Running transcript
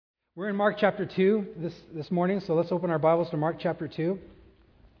We're in Mark chapter 2 this morning, so let's open our Bibles to Mark chapter 2.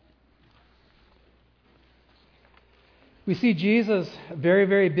 We see Jesus very,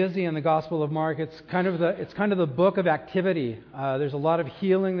 very busy in the Gospel of Mark. It's kind of the book of activity. There's a lot of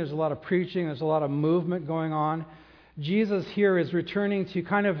healing, there's a lot of preaching, there's a lot of movement going on. Jesus here is returning to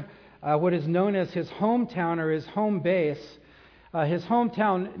kind of what is known as his hometown or his home base. His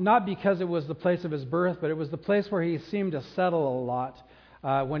hometown, not because it was the place of his birth, but it was the place where he seemed to settle a lot.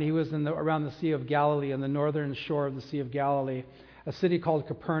 When he was around the Sea of Galilee, on the northern shore of the Sea of Galilee, a city called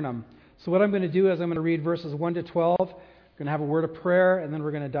Capernaum. So what I'm going to do is I'm going to read verses 1 to 12. We're going to have a word of prayer, and then we're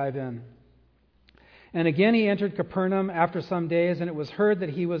going to dive in. And again he entered Capernaum after some days, and it was heard that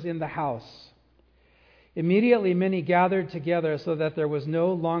he was in the house. Immediately many gathered together so that there was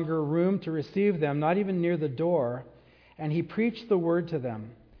no longer room to receive them, not even near the door, and he preached the word to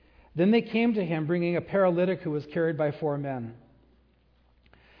them. Then they came to him, bringing a paralytic who was carried by 4 men.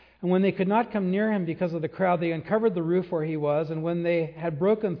 And when they could not come near him because of the crowd, they uncovered the roof where he was, and when they had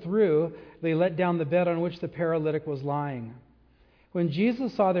broken through, they let down the bed on which the paralytic was lying. When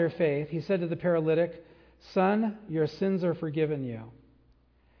Jesus saw their faith, he said to the paralytic, "Son, your sins are forgiven you."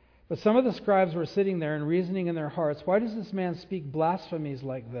 But some of the scribes were sitting there and reasoning in their hearts, "Why does this man speak blasphemies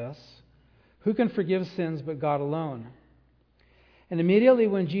like this? Who can forgive sins but God alone?" And immediately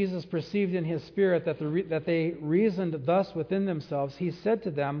when Jesus perceived in his spirit that they reasoned thus within themselves, he said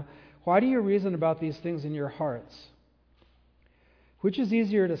to them, "Why do you reason about these things in your hearts? Which is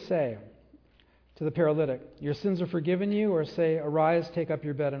easier to say to the paralytic, 'Your sins are forgiven you,' or say, 'Arise, take up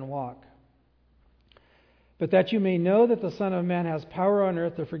your bed and walk'? But that you may know that the Son of Man has power on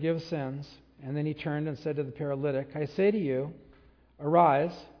earth to forgive sins." And then he turned and said to the paralytic, "I say to you,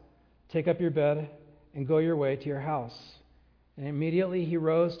 arise, take up your bed, and go your way to your house." And immediately he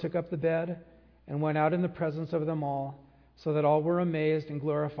rose, took up the bed, and went out in the presence of them all, so that all were amazed and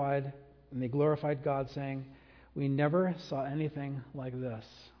they glorified God, saying, "We never saw anything like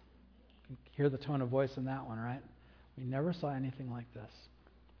this." You can hear the tone of voice in that one, right? We never saw anything like this.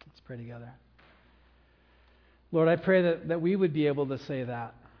 Let's pray together. Lord, I pray that we would be able to say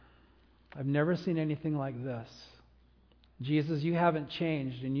that. I've never seen anything like this. Jesus, you haven't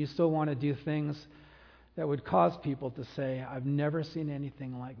changed, and you still want to do things that would cause people to say, "I've never seen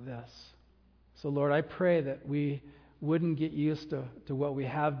anything like this." So Lord, I pray that we wouldn't get used to what we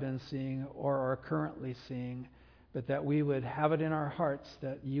have been seeing or are currently seeing, but that we would have it in our hearts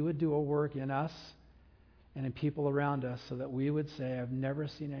that you would do a work in us and in people around us so that we would say, "I've never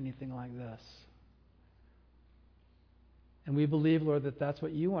seen anything like this." And we believe, Lord, that that's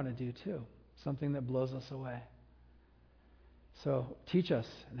what you want to do too, something that blows us away. So teach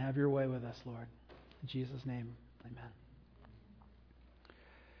us and have your way with us, Lord. In Jesus' name, amen.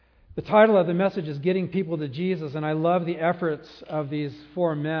 The title of the message is Getting People to Jesus, and I love the efforts of these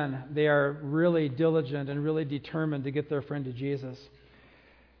 4 men. They are really diligent and really determined to get their friend to Jesus.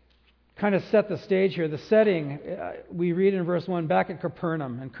 Kind of set the stage here. The setting, we read in verse 1, back at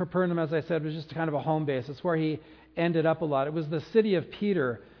Capernaum. And Capernaum, as I said, was just kind of a home base. It's where he ended up a lot. It was the city of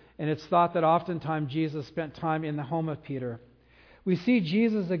Peter, and it's thought that oftentimes Jesus spent time in the home of Peter. We see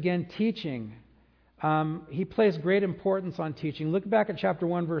Jesus again teaching. He placed great importance on teaching. Look back at chapter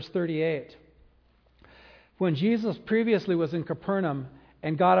 1, verse 38. When Jesus previously was in Capernaum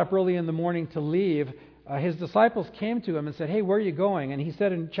and got up early in the morning to leave, his disciples came to him and said, "Hey, where are you going?" And he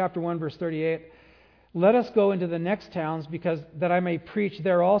said in chapter 1, verse 38, "Let us go into the next towns because that I may preach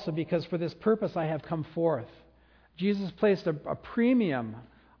there also, because for this purpose I have come forth." Jesus placed a premium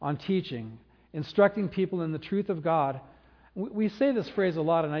on teaching, instructing people in the truth of God. We say this phrase a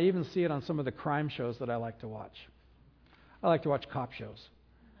lot, and I even see it on some of the crime shows that I like to watch. I like to watch cop shows.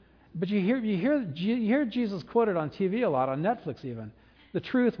 But you hear Jesus quoted on TV a lot, on Netflix even. The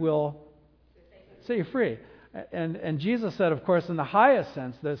truth will set you free. And Jesus said, of course, in the highest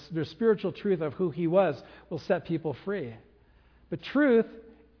sense, the spiritual truth of who he was will set people free. But truth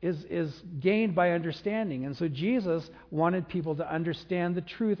is gained by understanding. And so Jesus wanted people to understand the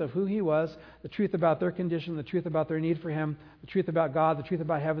truth of who he was, the truth about their condition, the truth about their need for him, the truth about God, the truth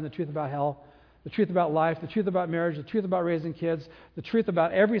about heaven, the truth about hell, the truth about life, the truth about marriage, the truth about raising kids, the truth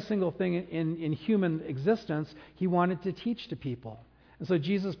about every single thing in human existence. He wanted to teach to people. And so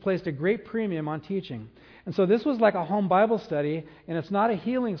Jesus placed a great premium on teaching. And so this was like a home Bible study, and it's not a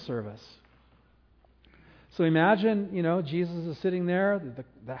healing service. So imagine, Jesus is sitting there,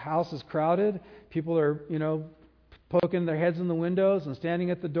 the house is crowded, people are, poking their heads in the windows and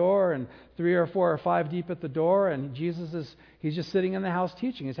standing at the door, and 3 or 4 or 5 deep at the door, and he's just sitting in the house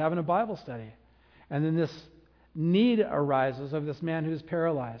teaching, he's having a Bible study. And then this need arises of this man who's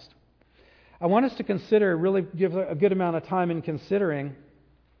paralyzed. I want us to consider, really give a good amount of time in considering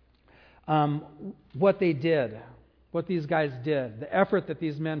what they did, what these guys did, the effort that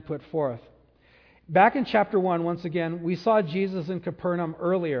these men put forth. Back in chapter 1, once again, we saw Jesus in Capernaum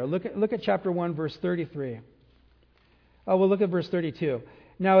earlier. Look at chapter 1, verse 33. We'll look at verse 32.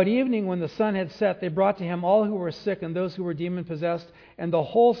 Now at evening, when the sun had set, they brought to him all who were sick and those who were demon-possessed, and the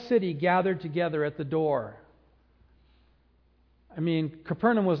whole city gathered together at the door. I mean,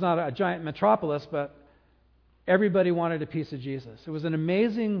 Capernaum was not a giant metropolis, but everybody wanted a piece of Jesus. It was an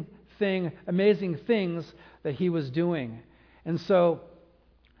amazing things that he was doing. And so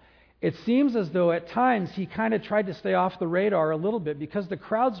it seems as though at times he kind of tried to stay off the radar a little bit because the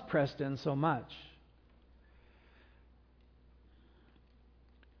crowds pressed in so much.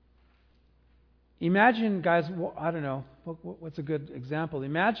 Imagine, guys, I don't know, what's a good example?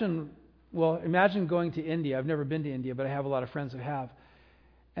 Imagine going to India. I've never been to India, but I have a lot of friends who have.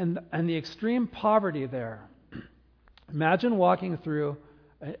 And the extreme poverty there. Imagine walking through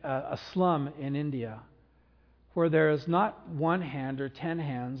a slum in India where there is not one hand or 10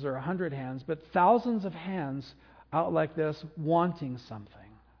 hands or 100 hands, but thousands of hands out like this wanting something.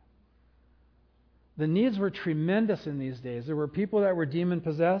 The needs were tremendous in these days. There were people that were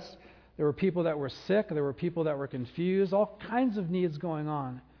demon-possessed. There were people that were sick. There were people that were confused. All kinds of needs going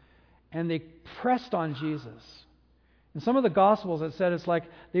on. And they pressed on Jesus. In some of the Gospels, it said it's like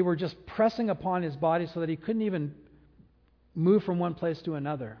they were just pressing upon his body so that he couldn't even move from one place to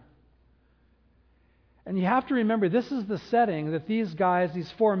another. And you have to remember, this is the setting that these guys,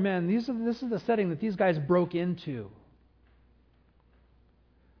 these four men, this is the setting that these guys broke into.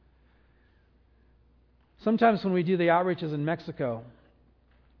 Sometimes when we do the outreaches in Mexico,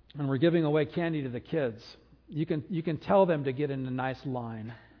 and we're giving away candy to the kids, you can tell them to get in a nice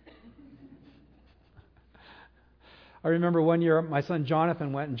line. I remember one year my son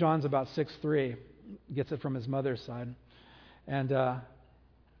Jonathan went, and John's about 6'3", gets it from his mother's side, and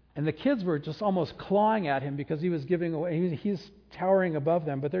the kids were just almost clawing at him because he was giving away. He's towering above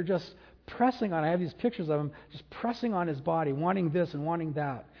them, but they're just pressing on. I have these pictures of him just pressing on his body, wanting this and wanting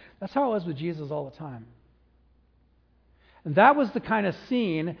that. That's how it was with Jesus all the time. And that was the kind of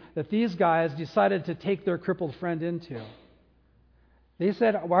scene that these guys decided to take their crippled friend into. They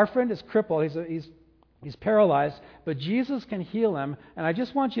said, our friend is crippled, he's paralyzed, but Jesus can heal him, and I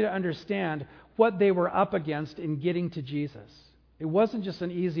just want you to understand what they were up against in getting to Jesus. It wasn't just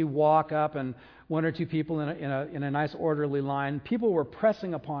an easy walk up and one or two people in a nice orderly line. People were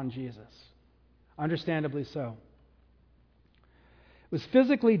pressing upon Jesus, understandably so. It was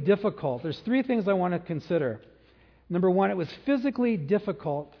physically difficult. There's three things I want to consider. Number one, it was physically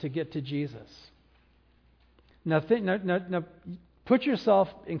difficult to get to Jesus. Now put yourself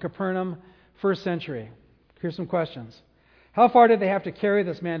in Capernaum, first century. Here's some questions. How far did they have to carry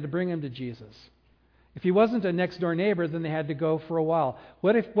this man to bring him to Jesus? If he wasn't a next door neighbor, then they had to go for a while.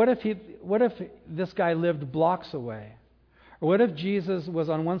 What if this guy lived blocks away? Or what if Jesus was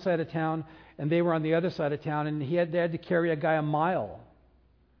on one side of town and they were on the other side of town, and they had to carry a guy a mile?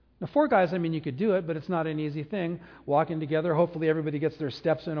 Now, four guys, you could do it, but it's not an easy thing. Walking together, hopefully everybody gets their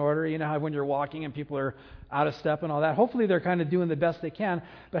steps in order. You know how when you're walking and people are out of step and all that. Hopefully they're kind of doing the best they can.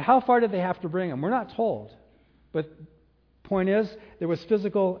 But how far did they have to bring him? We're not told. But point is, there was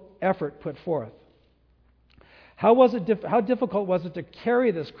physical effort put forth. How difficult was it to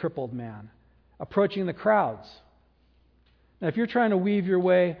carry this crippled man approaching the crowds? Now, if you're trying to weave your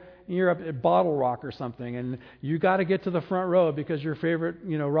way, you're up at Bottle Rock or something, and you got to get to the front row because your favorite,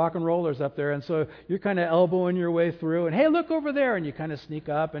 rock and roller's up there, and so you're kind of elbowing your way through, and hey, look over there, and you kind of sneak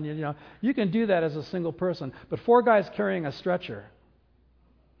up, and you can do that as a single person. But four guys carrying a stretcher,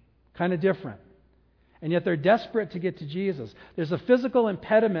 kind of different, and yet they're desperate to get to Jesus. There's a physical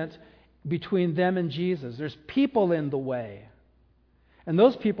impediment between them and Jesus. There's people in the way. And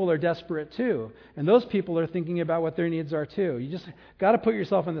those people are desperate too. And those people are thinking about what their needs are too. You just got to put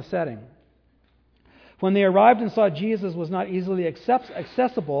yourself in the setting. When they arrived and saw Jesus was not easily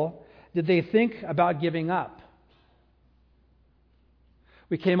accessible, did they think about giving up?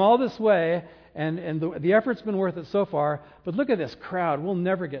 We came all this way, and the effort's been worth it so far, but look at this crowd. We'll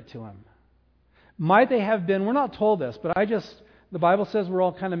never get to him. Might they have been, we're not told this, but the Bible says we're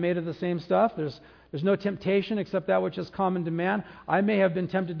all kind of made of the same stuff. There's no temptation except that which is common to man. I may have been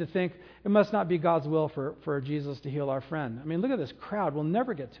tempted to think it must not be God's will for Jesus to heal our friend. Look at this crowd. We'll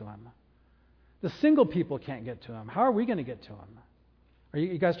never get to him. The single people can't get to him. How are we going to get to him? Are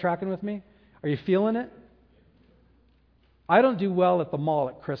you guys tracking with me? Are you feeling it? I don't do well at the mall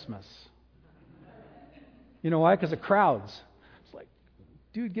at Christmas. You know why? Because of crowds. It's like,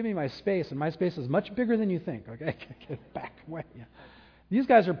 dude, give me my space, and my space is much bigger than you think. Okay, get back away. Yeah. These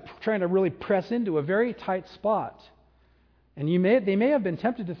guys are trying to really press into a very tight spot. And they may have been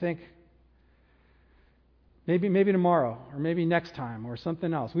tempted to think, Maybe tomorrow, or maybe next time, or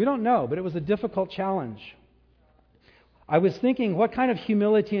something else. We don't know, but it was a difficult challenge. I was thinking, what kind of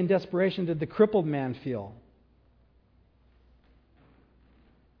humility and desperation did the crippled man feel?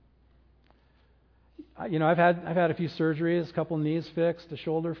 I've had a few surgeries, a couple knees fixed, a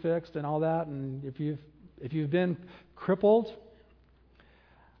shoulder fixed, and all that. And if you've been crippled,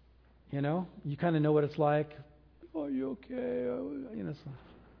 you kind of know what it's like. Are you okay?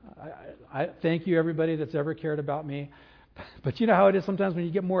 I thank you, everybody that's ever cared about me. But you know how it is sometimes when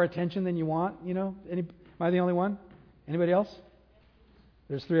you get more attention than you want. Am I the only one? Anybody else?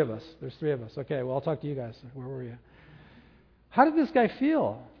 There's three of us. Okay, well, I'll talk to you guys. Where were you? How did this guy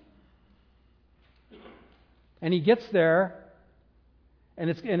feel? And he gets there, and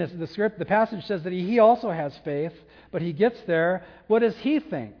it's the script. The passage says that he also has faith, but he gets there. What does he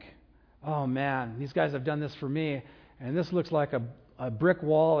think? Oh man, these guys have done this for me, and this looks like a brick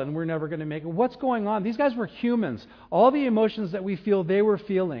wall, and we're never going to make it. What's going on? These guys were humans. All the emotions that we feel, they were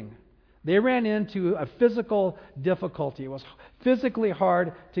feeling. They ran into a physical difficulty. It was physically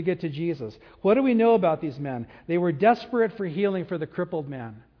hard to get to Jesus. What do we know about these men? They were desperate for healing for the crippled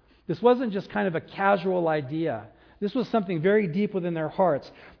man. This wasn't just kind of a casual idea. This was something very deep within their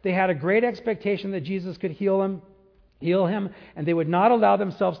hearts. They had a great expectation that Jesus could heal him, and they would not allow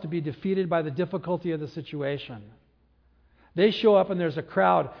themselves to be defeated by the difficulty of the situation. They show up and there's a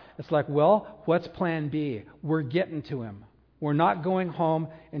crowd. It's like, well, what's plan B? We're getting to him. We're not going home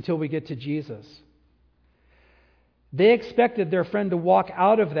until we get to Jesus. They expected their friend to walk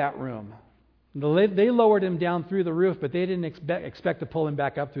out of that room. They lowered him down through the roof, but they didn't expect to pull him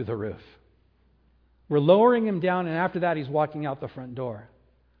back up through the roof. We're lowering him down, and after that, he's walking out the front door.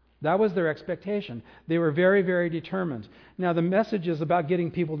 That was their expectation. They were very, very determined. Now, the message is about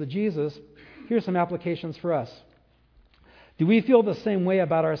getting people to Jesus. Here's some applications for us. Do we feel the same way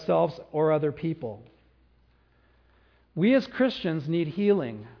about ourselves or other people? We as Christians need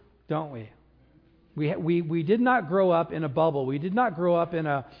healing, don't we? We did not grow up in a bubble. We did not grow up in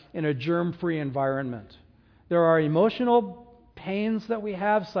a germ-free environment. There are emotional pains that we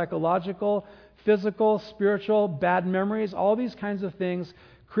have, psychological, physical, spiritual, bad memories, all these kinds of things.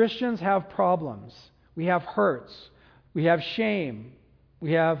 Christians have problems. We have hurts. We have shame.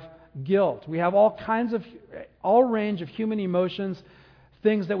 We have guilt. We have all range of human emotions,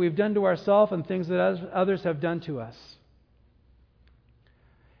 things that we've done to ourselves and things that others have done to us.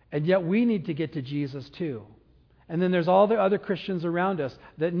 And yet we need to get to Jesus too. And then there's all the other Christians around us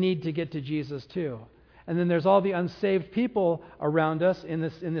that need to get to Jesus too. And then there's all the unsaved people around us in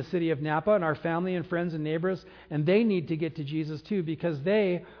the city of Napa and our family and friends and neighbors, and they need to get to Jesus too because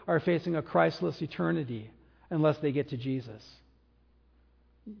they are facing a Christless eternity unless they get to Jesus.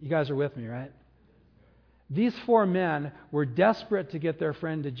 You guys are with me, right? These four men were desperate to get their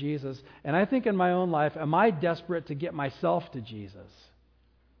friend to Jesus, and I think in my own life, am I desperate to get myself to Jesus?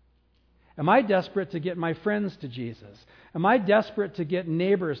 Am I desperate to get my friends to Jesus? Am I desperate to get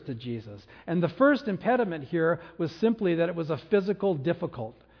neighbors to Jesus? And the first impediment here was simply that it was a physical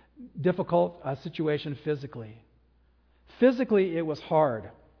difficult situation physically. Physically, it was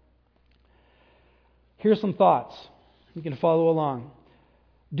hard. Here's some thoughts. You can follow along.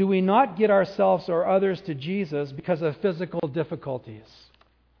 Do we not get ourselves or others to Jesus because of physical difficulties?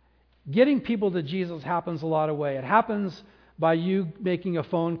 Getting people to Jesus happens a lot of ways. It happens by you making a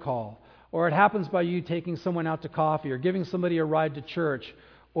phone call. Or it happens by you taking someone out to coffee, or giving somebody a ride to church,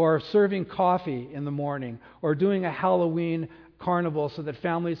 or serving coffee in the morning, or doing a Halloween carnival so that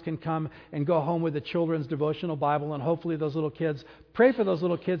families can come and go home with the children's devotional Bible, and hopefully those little kids, pray for those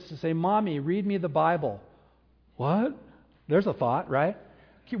little kids to say, Mommy, read me the Bible. What? There's a thought, right?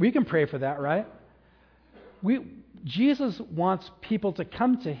 We can pray for that, right? Jesus wants people to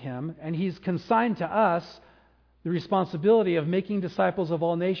come to Him, and He's consigned to us the responsibility of making disciples of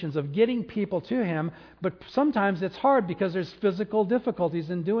all nations, of getting people to Him, but sometimes it's hard because there's physical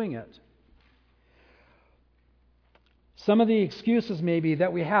difficulties in doing it. Some of the excuses maybe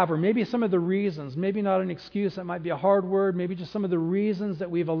that we have, or maybe some of the reasons, maybe not an excuse, that might be a hard word, maybe just some of the reasons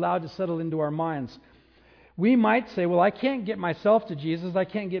that we've allowed to settle into our minds. We might say, well, I can't get myself to Jesus, I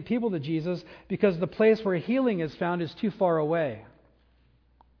can't get people to Jesus because the place where healing is found is too far away.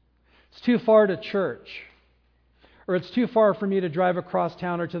 It's too far to church. Or it's too far for me to drive across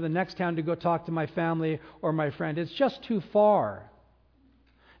town or to the next town to go talk to my family or my friend. It's just too far.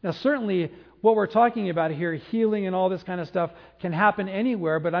 Now, certainly, what we're talking about here, healing and all this kind of stuff, can happen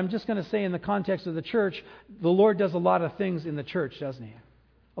anywhere, but I'm just going to say in the context of the church, the Lord does a lot of things in the church, doesn't He?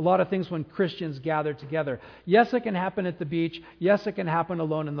 A lot of things when Christians gather together. Yes, it can happen at the beach. Yes, it can happen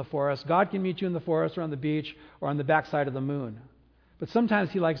alone in the forest. God can meet you in the forest or on the beach or on the backside of the moon. But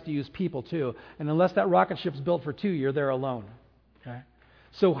sometimes he likes to use people too. And unless that rocket ship's built for two, you're there alone. Okay?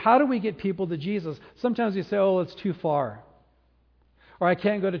 So how do we get people to Jesus? Sometimes we say, oh, it's too far. Or I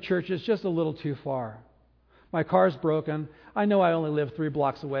can't go to church, it's just a little too far. My car's broken. I know I only live 3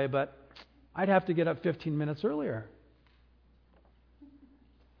 blocks away, but I'd have to get up 15 minutes earlier.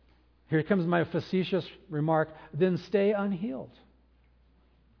 Here comes my facetious remark, then stay unhealed.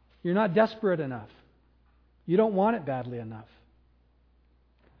 You're not desperate enough. You don't want it badly enough.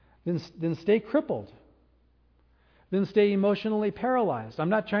 Then stay crippled. Then stay emotionally paralyzed. I'm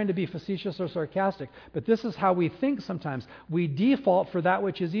not trying to be facetious or sarcastic, but this is how we think sometimes. We default for that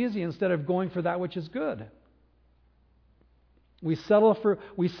which is easy instead of going for that which is good. We settle for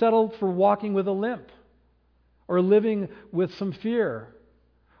walking with a limp, or living with some fear,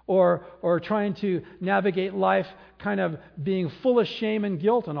 or trying to navigate life kind of being full of shame and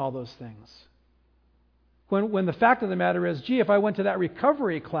guilt and all those things. When the fact of the matter is, gee, if I went to that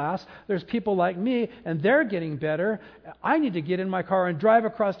recovery class, there's people like me and they're getting better. I need to get in my car and drive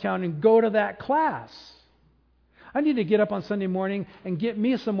across town and go to that class. I need to get up on Sunday morning and get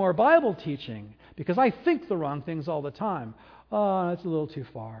me some more Bible teaching because I think the wrong things all the time. Oh, that's a little too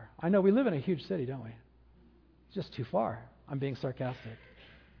far. I know we live in a huge city, don't we? It's just too far. I'm being sarcastic.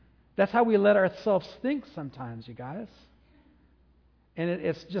 That's how we let ourselves think sometimes, you guys. And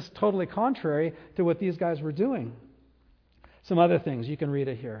it's just totally contrary to what these guys were doing. Some other things, you can read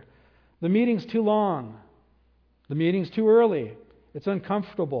it here. The meeting's too long. The meeting's too early. It's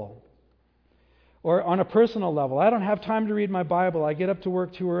uncomfortable. Or on a personal level, I don't have time to read my Bible. I get up to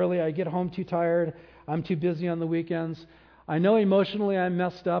work too early. I get home too tired. I'm too busy on the weekends. I know emotionally I'm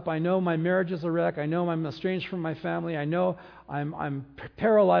messed up. I know my marriage is a wreck. I know I'm estranged from my family. I know I'm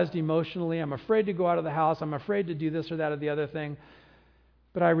paralyzed emotionally. I'm afraid to go out of the house. I'm afraid to do this or that or the other thing.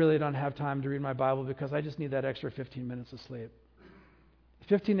 But I really don't have time to read my Bible because I just need that extra 15 minutes of sleep.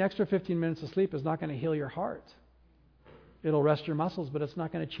 15 minutes of sleep is not going to heal your heart. It'll rest your muscles, but it's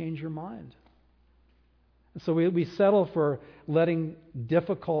not going to change your mind. And so we settle for letting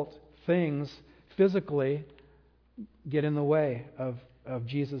difficult things physically get in the way of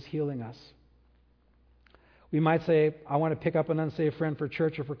Jesus healing us. We might say, I want to pick up an unsaved friend for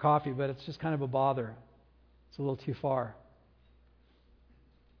church or for coffee, but it's just kind of a bother. It's a little too far.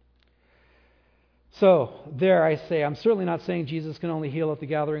 So, there I say, I'm certainly not saying Jesus can only heal at the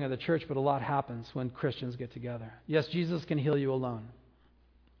gathering of the church, but a lot happens when Christians get together. Yes, Jesus can heal you alone.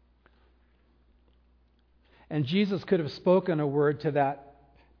 And Jesus could have spoken a word to that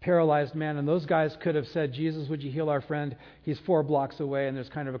paralyzed man, and those guys could have said, Jesus, would you heal our friend? He's 4 blocks away, and there's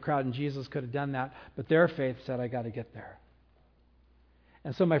kind of a crowd, and Jesus could have done that. But their faith said, I got to get there.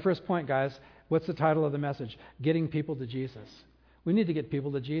 And so my first point, guys, what's the title of the message? Getting people to Jesus. We need to get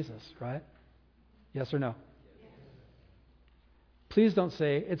people to Jesus, right? Yes or no? Yes. Please don't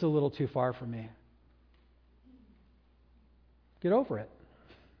say, it's a little too far for me. Get over it.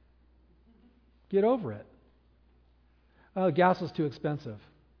 Get over it. Oh, gas is too expensive.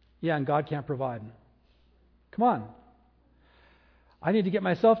 Yeah, and God can't provide. Come on. I need to get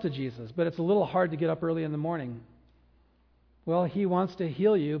myself to Jesus, but it's a little hard to get up early in the morning. Well, He wants to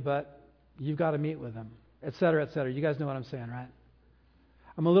heal you, but you've got to meet with Him, et cetera, et cetera. You guys know what I'm saying, right?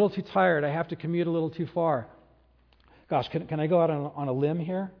 I'm a little too tired. I have to commute a little too far. Gosh, can I go out on a limb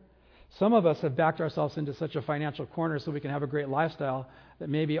here? Some of us have backed ourselves into such a financial corner so we can have a great lifestyle that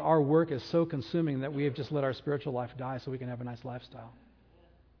maybe our work is so consuming that we have just let our spiritual life die so we can have a nice lifestyle.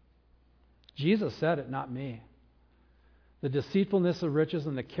 Jesus said it, not me. The deceitfulness of riches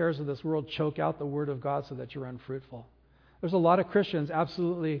and the cares of this world choke out the word of God so that you're unfruitful. There's a lot of Christians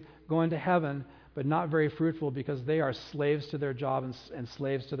absolutely going to heaven but not very fruitful because they are slaves to their job and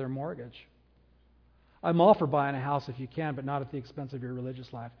slaves to their mortgage. I'm all for buying a house if you can, but not at the expense of your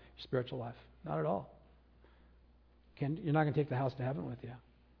religious life, your spiritual life. Not at all. You're not going to take the house to heaven with you.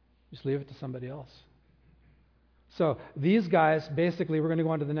 Just leave it to somebody else. So these guys basically, we're going to go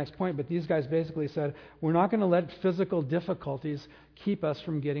on to the next point, but these guys basically said, we're not going to let physical difficulties keep us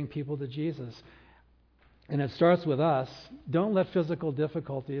from getting people to Jesus. And it starts with us. Don't let physical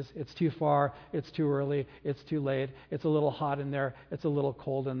difficulties, it's too far, it's too early, it's too late, it's a little hot in there, it's a little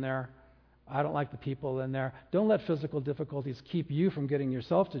cold in there, I don't like the people in there. Don't let physical difficulties keep you from getting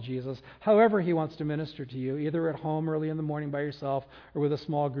yourself to Jesus, however He wants to minister to you, either at home early in the morning by yourself or with a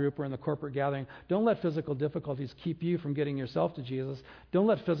small group or in the corporate gathering. Don't let physical difficulties keep you from getting yourself to Jesus. Don't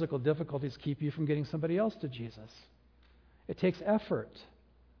let physical difficulties keep you from getting somebody else to Jesus. It takes effort.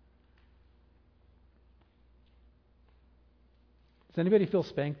 Does anybody feel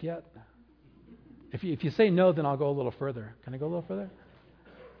spanked yet? If you say no, then I'll go a little further. Can I go a little further?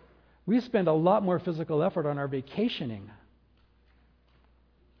 We spend a lot more physical effort on our vacationing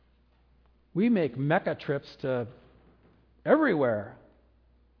We make Mecca trips to everywhere.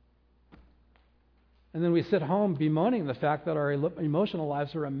 And then we sit home bemoaning the fact that our emotional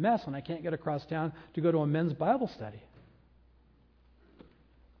lives are a mess and I can't get across town to go to a men's Bible study.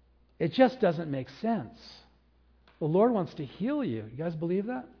 It just doesn't make sense. The Lord wants to heal you. You guys believe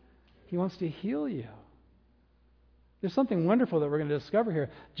that? He wants to heal you. There's something wonderful that we're going to discover here.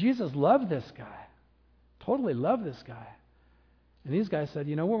 Jesus loved this guy. Totally loved this guy. And these guys said,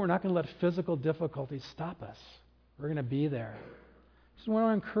 you know what? We're not going to let physical difficulties stop us. We're going to be there. I just want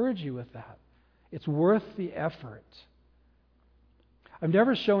to encourage you with that. It's worth the effort. I've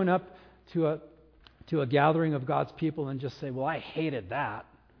never shown up to a gathering of God's people and just say, well, I hated that.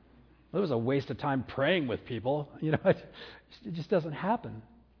 It was a waste of time praying with people. You know, it just doesn't happen.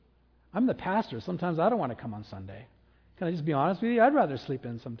 I'm the pastor. Sometimes I don't want to come on Sunday. Can I just be honest with you? I'd rather sleep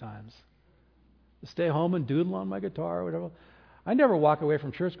in sometimes. Stay home and doodle on my guitar or whatever. I never walk away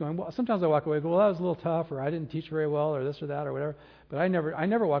from church going, well, sometimes I walk away and go, well, that was a little tough, or I didn't teach very well, or this or that, or whatever. But I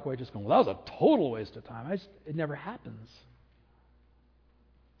never walk away just going, well, that was a total waste of time. It never happens.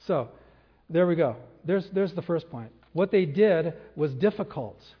 So, there we go. There's the first point. What they did was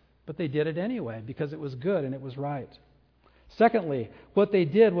difficult, but they did it anyway because it was good and it was right. Secondly, what they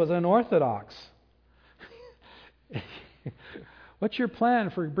did was unorthodox. What's your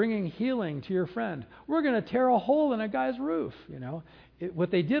plan for bringing healing to your friend? We're going to tear a hole in a guy's roof. You know, what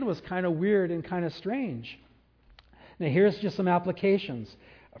they did was kind of weird and kind of strange. Now, here's just some applications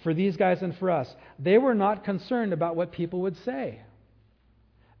for these guys and for us. They were not concerned about what people would say.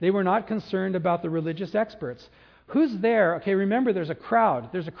 They were not concerned about the religious experts. Who's there? Okay, remember there's a crowd.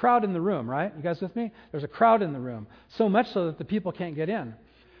 There's a crowd in the room, right? You guys with me? There's a crowd in the room. So much so that the people can't get in.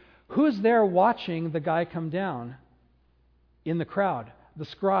 Who's there watching the guy come down in the crowd? The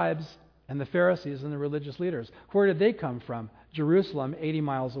scribes and the Pharisees and the religious leaders. Where did they come from? Jerusalem, 80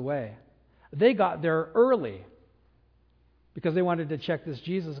 miles away. They got there early because they wanted to check this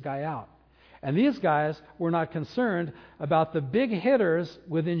Jesus guy out. And these guys were not concerned about the big hitters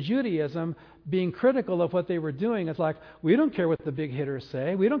within Judaism being critical of what they were doing. It's like, we don't care what the big hitters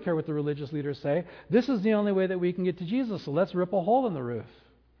say. We don't care what the religious leaders say. This is the only way that we can get to Jesus, so let's rip a hole in the roof.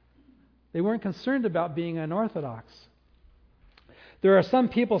 They weren't concerned about being unorthodox. There are some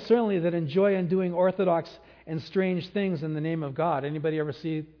people certainly that enjoy doing orthodox and strange things in the name of God. Anybody ever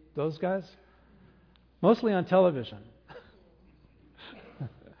see those guys? Mostly on television.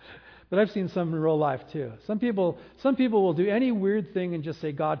 But I've seen some in real life too. Some people will do any weird thing and just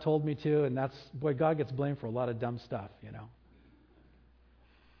say, God told me to, and God gets blamed for a lot of dumb stuff, you know.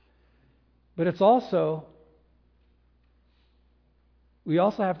 But we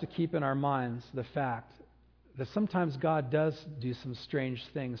also have to keep in our minds the fact that sometimes God does do some strange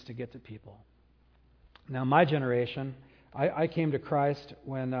things to get to people. Now, my generation, I came to Christ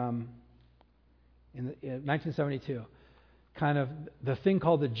when in 1972. Kind of the thing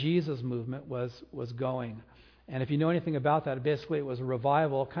called the Jesus movement was going. And if you know anything about that, basically it was a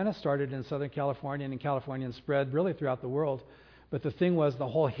revival, kind of started in Southern California and in California and spread really throughout the world. But the thing was the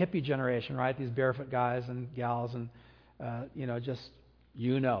whole hippie generation, right? These barefoot guys and gals and, if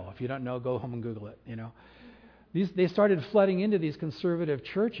you don't know, go home and Google it, you know. They started flooding into these conservative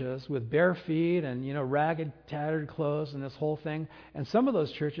churches with bare feet and, ragged, tattered clothes and this whole thing. And some of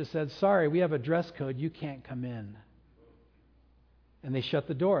those churches said, sorry, we have a dress code, you can't come in. And they shut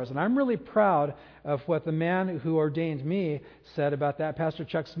the doors. And I'm really proud of what the man who ordained me said about that. Pastor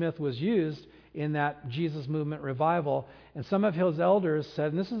Chuck Smith was used in that Jesus movement revival. And some of his elders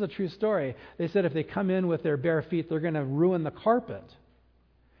said, and this is a true story, they said if they come in with their bare feet, they're going to ruin the carpet.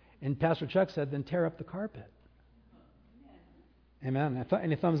 And Pastor Chuck said, then tear up the carpet. Amen.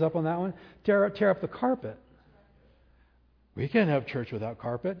 Any thumbs up on that one? Tear up the carpet. We can't have church without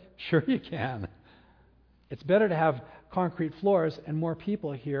carpet. Sure you can. It's better to have concrete floors and more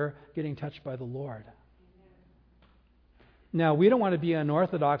people here getting touched by the Lord. Now, we don't want to be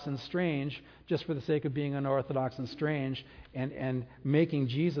unorthodox and strange just for the sake of being unorthodox and strange and making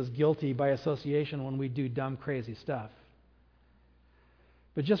Jesus guilty by association when we do dumb, crazy stuff.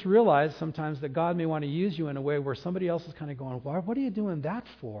 But just realize sometimes that God may want to use you in a way where somebody else is kind of going, "Why? What are you doing that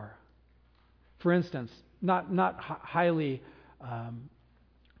for?" For instance, not highly.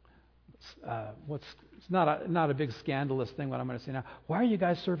 It's not a big scandalous thing. What I'm going to say now. Why are you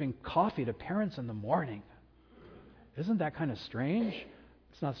guys serving coffee to parents in the morning? Isn't that kind of strange?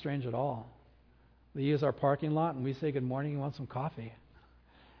 It's not strange at all. They use our parking lot, and we say good morning. You want some coffee?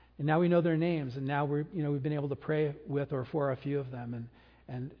 And now we know their names, and now we've been able to pray with or for a few of them.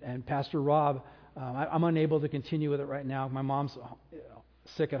 And Pastor Rob, I'm unable to continue with it right now. My mom's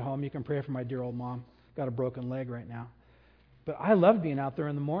sick at home. You can pray for my dear old mom. Got a broken leg right now. But I love being out there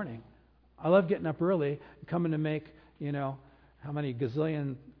in the morning. I love getting up early and coming to make, how many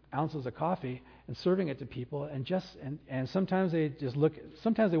gazillion ounces of coffee and serving it to people, and sometimes they just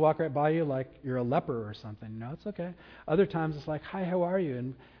sometimes they walk right by you like you're a leper or something. No, it's okay. Other times it's like, hi, how are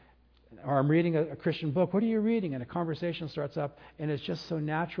you? Or I'm reading a Christian book. What are you reading? And a conversation starts up, and it's just so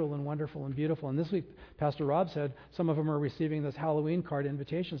natural and wonderful and beautiful. And this week, Pastor Rob said some of them are receiving this Halloween card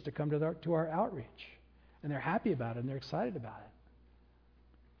invitations to come to our outreach. And they're happy about it, and they're excited about it.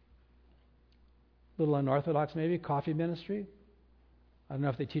 A little unorthodox maybe, coffee ministry. I don't know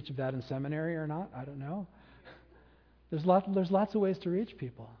if they teach that in seminary or not. I don't know. There's lots of ways to reach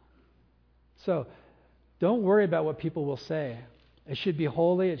people. So don't worry about what people will say. It should be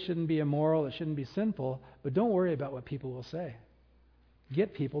holy, it shouldn't be immoral, it shouldn't be sinful, but don't worry about what people will say.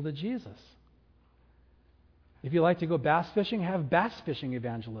 Get people to Jesus. If you like to go bass fishing, have bass fishing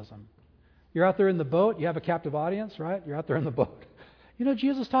evangelism. You're out there in the boat, you have a captive audience, right? You're out there in the boat.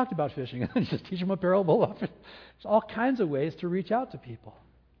 Jesus talked about fishing, and then just teach them a parable of it. There's all kinds of ways to reach out to people.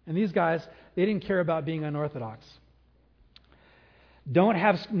 And these guys, they didn't care about being unorthodox. Don't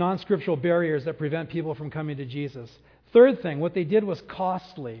have non-scriptural barriers that prevent people from coming to Jesus. Third thing, what they did was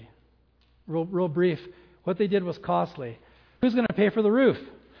costly. Real brief. What they did was costly. Who's going to pay for the roof?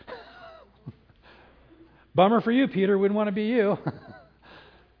 Bummer for you, Peter. Wouldn't want to be you.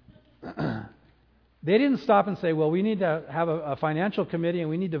 They didn't stop and say, well, we need to have a financial committee and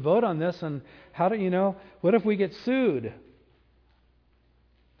we need to vote on this. And what if we get sued?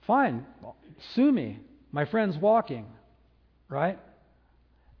 Fine. Sue me. My friend's walking. Right?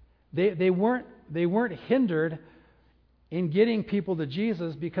 They weren't hindered in getting people to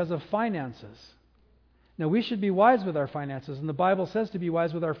Jesus because of finances. Now, we should be wise with our finances, and the Bible says to be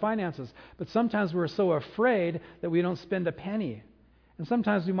wise with our finances. But sometimes we're so afraid that we don't spend a penny. And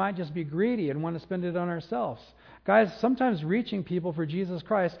sometimes we might just be greedy and want to spend it on ourselves. Guys, sometimes reaching people for Jesus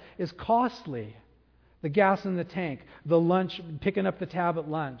Christ is costly. The gas in the tank, the lunch, picking up the tab at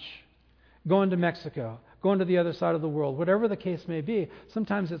lunch, going to Mexico, going to the other side of the world, whatever the case may be,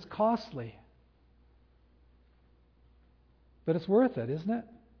 sometimes it's costly. But it's worth it, isn't it?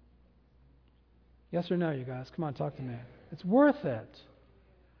 Yes or no, you guys? Come on, talk to me. It's worth it.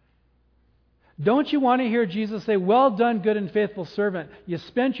 Don't you want to hear Jesus say, well done, good and faithful servant. You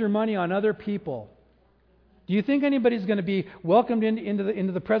spent your money on other people. Do you think anybody's going to be welcomed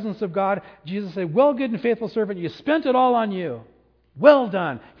into the presence of God? Jesus say, well, good and faithful servant, you spent it all on you. Well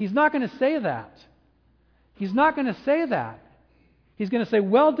done. He's not going to say that. He's not going to say that. He's going to say,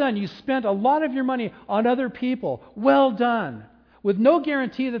 well done, you spent a lot of your money on other people. Well done. With no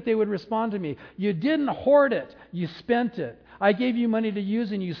guarantee that they would respond to me. You didn't hoard it. You spent it. I gave you money to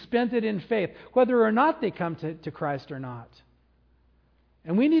use and you spent it in faith, whether or not they come to Christ or not.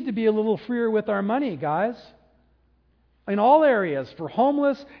 And we need to be a little freer with our money, guys. In all areas, for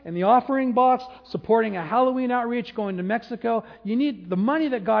homeless, in the offering box, supporting a Halloween outreach, going to Mexico. You need the money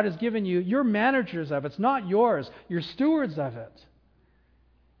that God has given you. You're managers of it. It's not yours. You're stewards of it.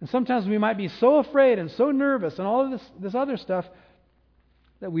 And sometimes we might be so afraid and so nervous and all of this other stuff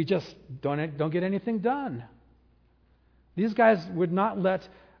that we just don't get anything done. These guys would not let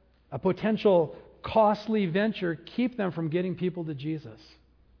a potential costly venture keep them from getting people to Jesus.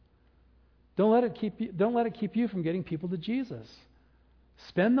 Don't let it keep you from getting people to Jesus.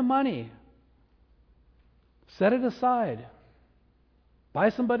 Spend the money. Set it aside. Buy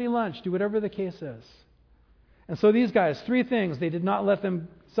somebody lunch. Do whatever the case is. And so these guys, three things. They did not let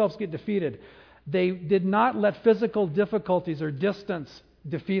themselves get defeated. They did not let physical difficulties or distance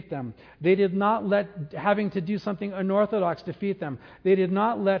defeat them. They did not let having to do something unorthodox defeat them. They did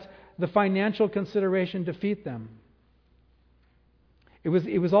not let the financial consideration defeat them. It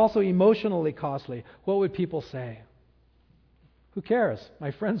was also emotionally costly. What would people say? Who cares?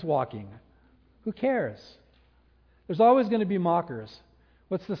 My friend's walking. Who cares? There's always going to be mockers.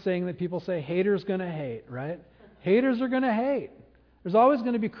 What's the saying that people say? Haters going to hate, right? Haters are going to hate. There's always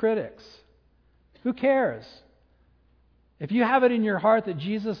going to be critics. Who cares? If you have it in your heart that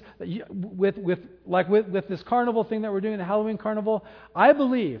Jesus, with this carnival thing that we're doing, the Halloween carnival, I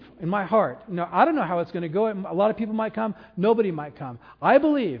believe in my heart. I don't know how it's going to go. A lot of people might come. Nobody might come. I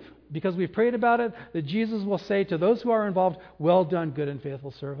believe, because we've prayed about it, that Jesus will say to those who are involved, well done, good and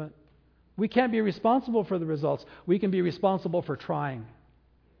faithful servant. We can't be responsible for the results. We can be responsible for trying.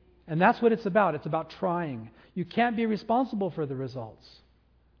 And that's what it's about. It's about trying. You can't be responsible for the results.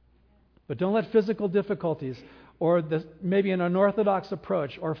 But don't let physical difficulties or maybe an unorthodox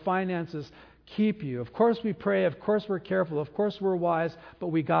approach or finances keep you. Of course we pray, of course we're careful, of course we're wise, but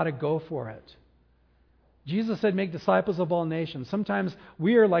we got to go for it. Jesus said, make disciples of all nations. Sometimes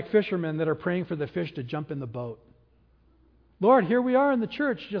we are like fishermen that are praying for the fish to jump in the boat. Lord, here we are in the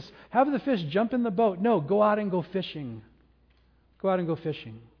church. Just have the fish jump in the boat. No, go out and go fishing. Go out and go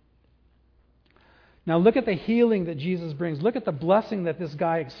fishing. Now look at the healing that Jesus brings. Look at the blessing that this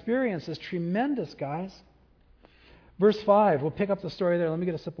guy experiences. Tremendous, guys. Verse 5. We'll pick up the story there. Let me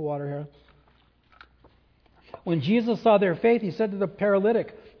get a sip of water here. When Jesus saw their faith, he said to the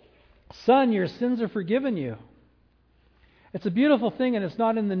paralytic, "Son, your sins are forgiven you." It's a beautiful thing, and it's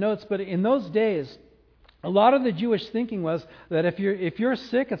not in the notes, but in those days, a lot of the Jewish thinking was that if you're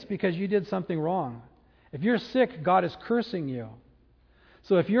sick, it's because you did something wrong. If you're sick, God is cursing you.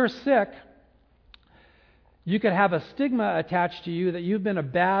 So if you're sick, you could have a stigma attached to you that you've been a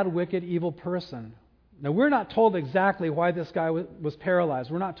bad, wicked, evil person. Now, we're not told exactly why this guy was paralyzed.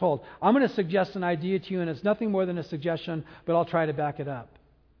 We're not told. I'm going to suggest an idea to you, and it's nothing more than a suggestion, but I'll try to back it up.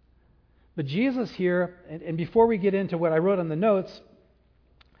 But Jesus here, and before we get into what I wrote on the notes,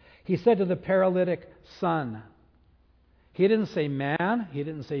 he said to the paralytic, "Son." He didn't say man, he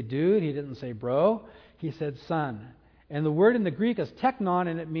didn't say dude, he didn't say bro. He said son. And the word in the Greek is teknon,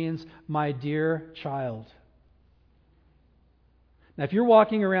 and it means my dear child. Now, if you're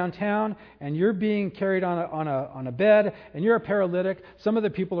walking around town and you're being carried on a bed and you're a paralytic, some of the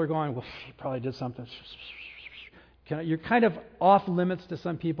people are going, "Well, he probably did something." You're kind of off limits to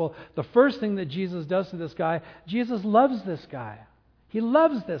some people. The first thing that Jesus does to this guy, Jesus loves this guy. He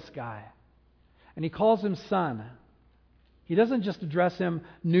loves this guy. And he calls him son. He doesn't just address him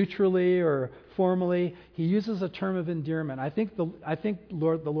neutrally or formally. He uses a term of endearment. I think the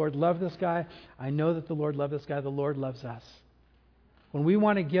Lord loved this guy. I know that the Lord loved this guy. The Lord loves us. When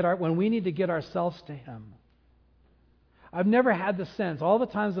we need to get ourselves to Him. I've never had the sense, all the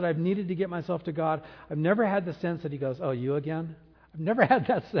times that I've needed to get myself to God, I've never had the sense that He goes, "Oh, you again?" I've never had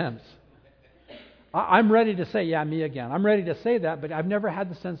that sense. I'm ready to say, "Yeah, me again." I'm ready to say that, but I've never had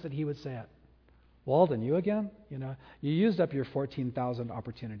the sense that He would say it. "Walden, you again? You used up your 14,000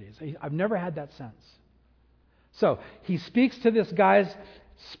 opportunities." I've never had that sense. So, He speaks to this guy's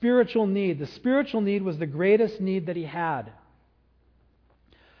spiritual need. The spiritual need was the greatest need that he had.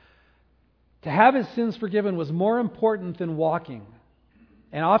 To have his sins forgiven was more important than walking.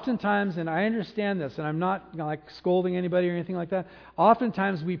 And oftentimes, and I understand this, and I'm not scolding anybody or anything like that,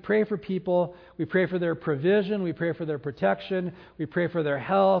 oftentimes we pray for people, we pray for their provision, we pray for their protection, we pray for their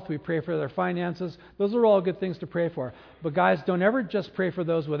health, we pray for their finances. Those are all good things to pray for. But guys, don't ever just pray for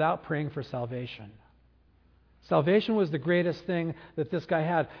those without praying for salvation. Salvation was the greatest thing that this guy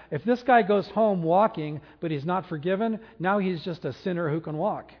had. If this guy goes home walking, but he's not forgiven, now he's just a sinner who can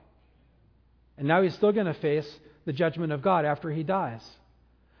walk. And now he's still going to face the judgment of God after he dies.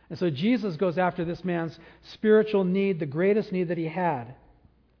 And so Jesus goes after this man's spiritual need, the greatest need that he had.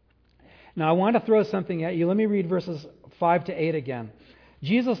 Now I want to throw something at you. Let me read verses 5 to 8 again.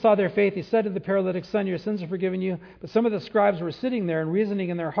 Jesus saw their faith. He said to the paralytic, "Son, your sins are forgiven you." But some of the scribes were sitting there and reasoning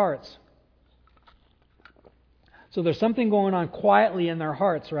in their hearts. So there's something going on quietly in their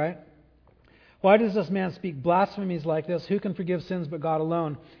hearts, right? "Why does this man speak blasphemies like this? Who can forgive sins but God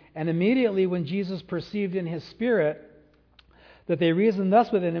alone?" And immediately when Jesus perceived in his spirit that they reasoned thus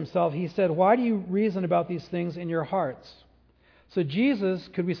within himself, he said, "Why do you reason about these things in your hearts?" So Jesus,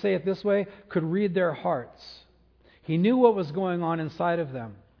 could we say it this way, could read their hearts. He knew what was going on inside of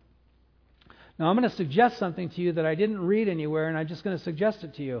them. Now I'm going to suggest something to you that I didn't read anywhere, and I'm just going to suggest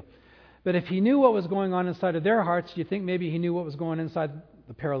it to you. But if he knew what was going on inside of their hearts, do you think maybe he knew what was going on inside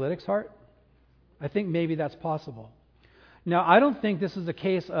the paralytic's heart? I think maybe that's possible. Now, I don't think this is a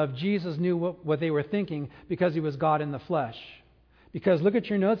case of Jesus knew what they were thinking because he was God in the flesh. Because look at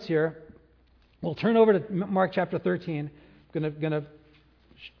your notes here. We'll turn over to Mark chapter 13. I'm going to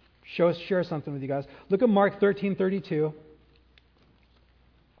share something with you guys. Look at Mark 13:32.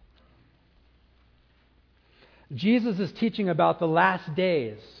 Jesus is teaching about the last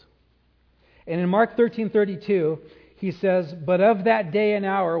days. And in Mark 13:32, he says, "But of that day and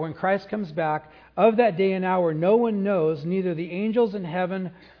hour when Christ comes back, of that day and hour no one knows, neither the angels in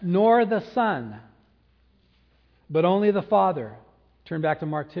heaven nor the Son, but only the Father." Turn back to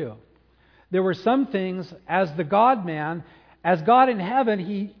Mark 2. There were some things, as the God-man, as God in heaven,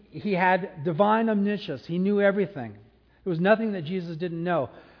 he had divine omniscience. He knew everything. There was nothing that Jesus didn't know.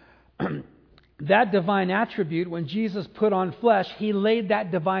 That divine attribute, when Jesus put on flesh, he laid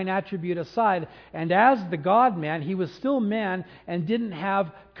that divine attribute aside. And as the God-man, he was still man and didn't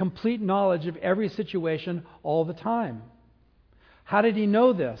have complete knowledge of every situation all the time. How did he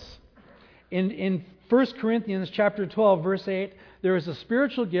know this? In 1 Corinthians chapter 12, verse 8, there is a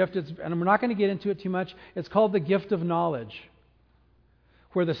spiritual gift, and we're not going to get into it too much. It's called the gift of knowledge,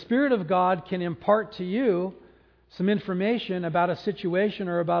 where the Spirit of God can impart to you some information about a situation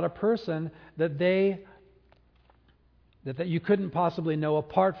or about a person that they that you couldn't possibly know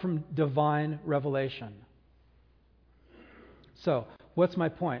apart from divine revelation. So, what's my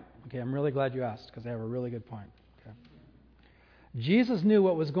point? Okay, I'm really glad you asked because I have a really good point. Okay. Jesus knew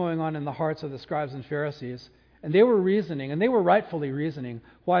what was going on in the hearts of the scribes and Pharisees, and they were reasoning, and they were rightfully reasoning,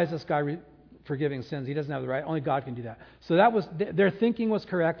 why is this guy forgiving sins? He doesn't have the right. Only God can do that. So that was their thinking was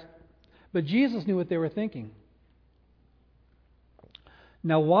correct, but Jesus knew what they were thinking.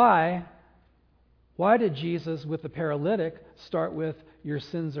 Now, why did Jesus, with the paralytic, start with, your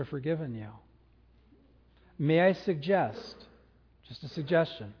sins are forgiven you? May I suggest, just a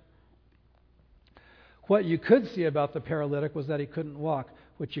suggestion, what you could see about the paralytic was that he couldn't walk.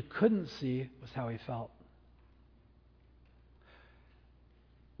 What you couldn't see was how he felt.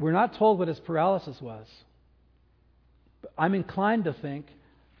 We're not told what his paralysis was. But I'm inclined to think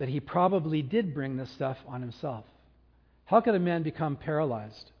that he probably did bring this stuff on himself. How could a man become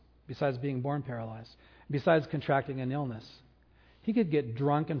paralyzed, besides being born paralyzed, besides contracting an illness? He could get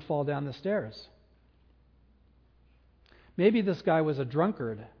drunk and fall down the stairs. Maybe this guy was a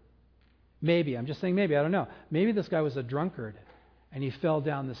drunkard. Maybe, I'm just saying maybe, I don't know. Maybe this guy was a drunkard and he fell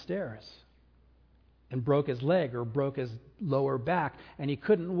down the stairs and broke his leg or broke his lower back and he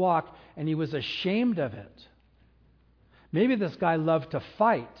couldn't walk and he was ashamed of it. Maybe this guy loved to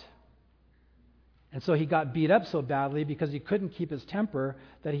fight. And so he got beat up so badly because he couldn't keep his temper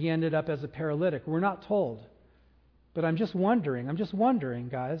that he ended up as a paralytic. We're not told. But I'm just wondering,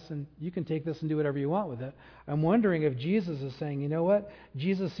 guys, and you can take this and do whatever you want with it. I'm wondering if Jesus is saying, you know what?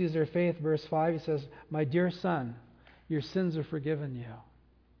 Jesus sees their faith. Verse 5, he says, my dear son, your sins are forgiven you.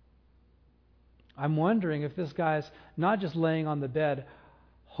 I'm wondering if this guy's not just laying on the bed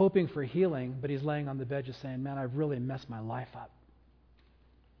hoping for healing, but he's laying on the bed just saying, man, I've really messed my life up.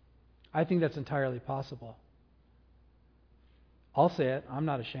 I think that's entirely possible. I'll say it. I'm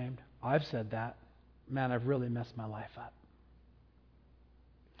not ashamed. I've said that. Man, I've really messed my life up.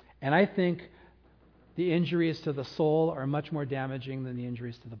 And I think the injuries to the soul are much more damaging than the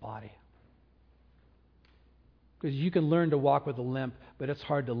injuries to the body. Because you can learn to walk with a limp, but it's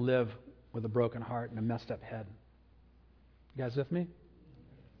hard to live with a broken heart and a messed up head. You guys with me?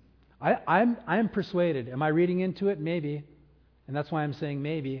 I'm persuaded. Am I reading into it? Maybe. And that's why I'm saying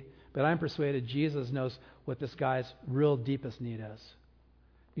maybe. But I'm persuaded Jesus knows what this guy's real deepest need is.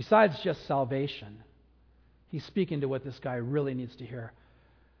 Besides just salvation, he's speaking to what this guy really needs to hear.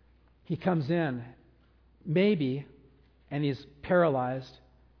 He comes in, maybe, and he's paralyzed,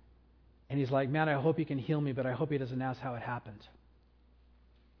 and he's like, man, I hope he can heal me, but I hope he doesn't ask how it happened.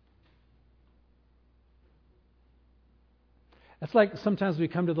 It's like sometimes we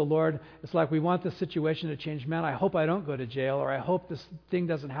come to the Lord, it's like we want the situation to change. Man, I hope I don't go to jail, or I hope this thing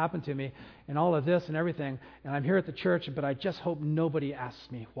doesn't happen to me, and all of this and everything. And I'm here at the church, but I just hope nobody asks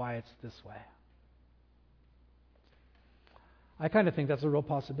me why it's this way. I kind of think that's a real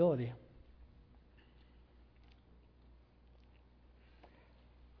possibility.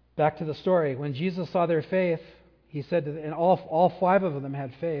 Back to the story. When Jesus saw their faith, he said to them, and all five of them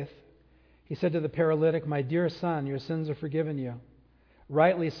had faith, he said to the paralytic, my dear son, your sins are forgiven you.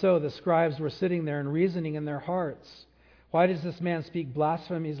 Rightly so, the scribes were sitting there and reasoning in their hearts. Why does this man speak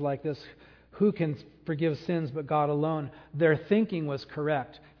blasphemies like this? Who can forgive sins but God alone? Their thinking was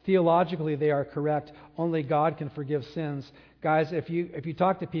correct. Theologically, they are correct. Only God can forgive sins. Guys, if you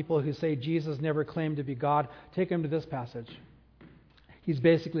talk to people who say Jesus never claimed to be God, take them to this passage. He's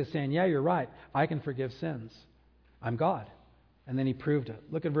basically saying, yeah, you're right. I can forgive sins. I'm God. And then he proved it.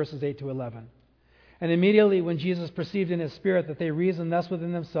 Look at verses 8 to 11. And immediately when Jesus perceived in his spirit that they reasoned thus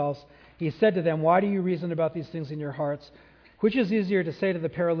within themselves, he said to them, why do you reason about these things in your hearts? Which is easier to say to the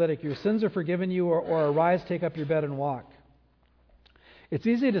paralytic, your sins are forgiven you, or arise, take up your bed and walk? It's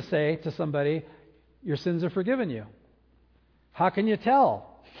easy to say to somebody, your sins are forgiven you. How can you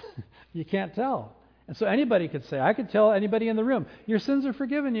tell? You can't tell. And so anybody could say, I could tell anybody in the room, your sins are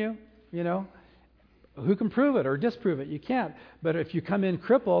forgiven you, you know. Who can prove it or disprove it? You can't. But if you come in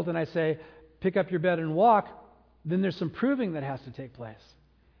crippled and I say, pick up your bed and walk, then there's some proving that has to take place.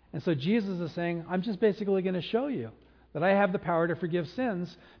 And so Jesus is saying, I'm just basically going to show you that I have the power to forgive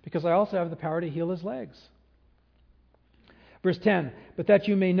sins because I also have the power to heal his legs. Verse 10, but that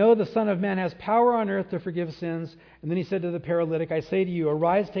you may know the Son of Man has power on earth to forgive sins. And then he said to the paralytic, I say to you,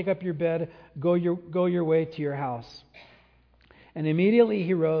 arise, take up your bed, go your way to your house. And immediately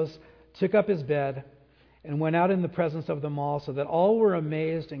he rose, took up his bed, and went out in the presence of them all, so that all were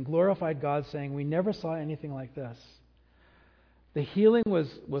amazed and glorified God, saying, we never saw anything like this. The healing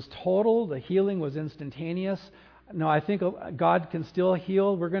was total. The healing was instantaneous. No, I think God can still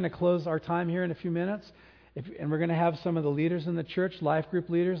heal. We're going to close our time here in a few minutes. And we're going to have some of the leaders in the church, life group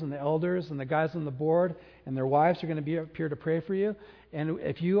leaders and the elders and the guys on the board and their wives are going to be up here to pray for you. And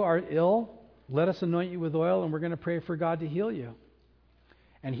if you are ill, let us anoint you with oil, and we're going to pray for God to heal you.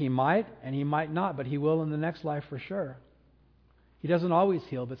 And He might not, but He will in the next life for sure. He doesn't always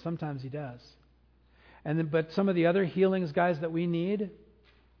heal, but sometimes He does. But some of the other healings, guys, that we need,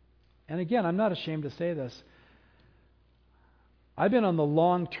 and again, I'm not ashamed to say this, I've been on the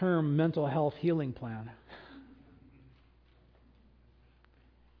long-term mental health healing plan.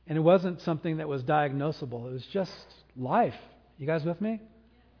 And it wasn't something that was diagnosable. It was just life. You guys with me?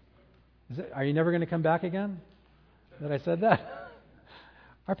 Are you never going to come back again? That I said that?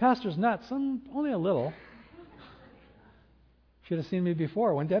 Our pastor's nuts. Only a little. Should have seen me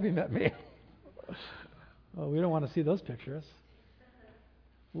before when Debbie met me. Oh, we don't want to see those pictures.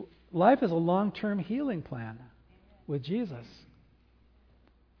 Life is a long-term healing plan with Jesus.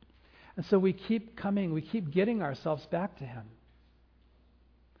 And so we keep coming, we keep getting ourselves back to Him.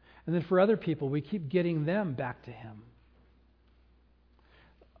 And then for other people, we keep getting them back to Him.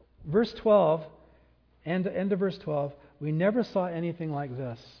 Verse 12, end of verse 12, we never saw anything like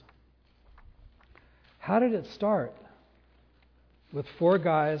this. How did it start? With 4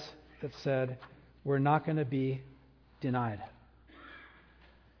 guys that said, we're not going to be denied.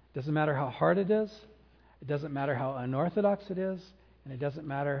 It doesn't matter how hard it is. It doesn't matter how unorthodox it is. And it doesn't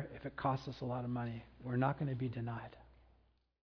matter if it costs us a lot of money. We're not going to be denied.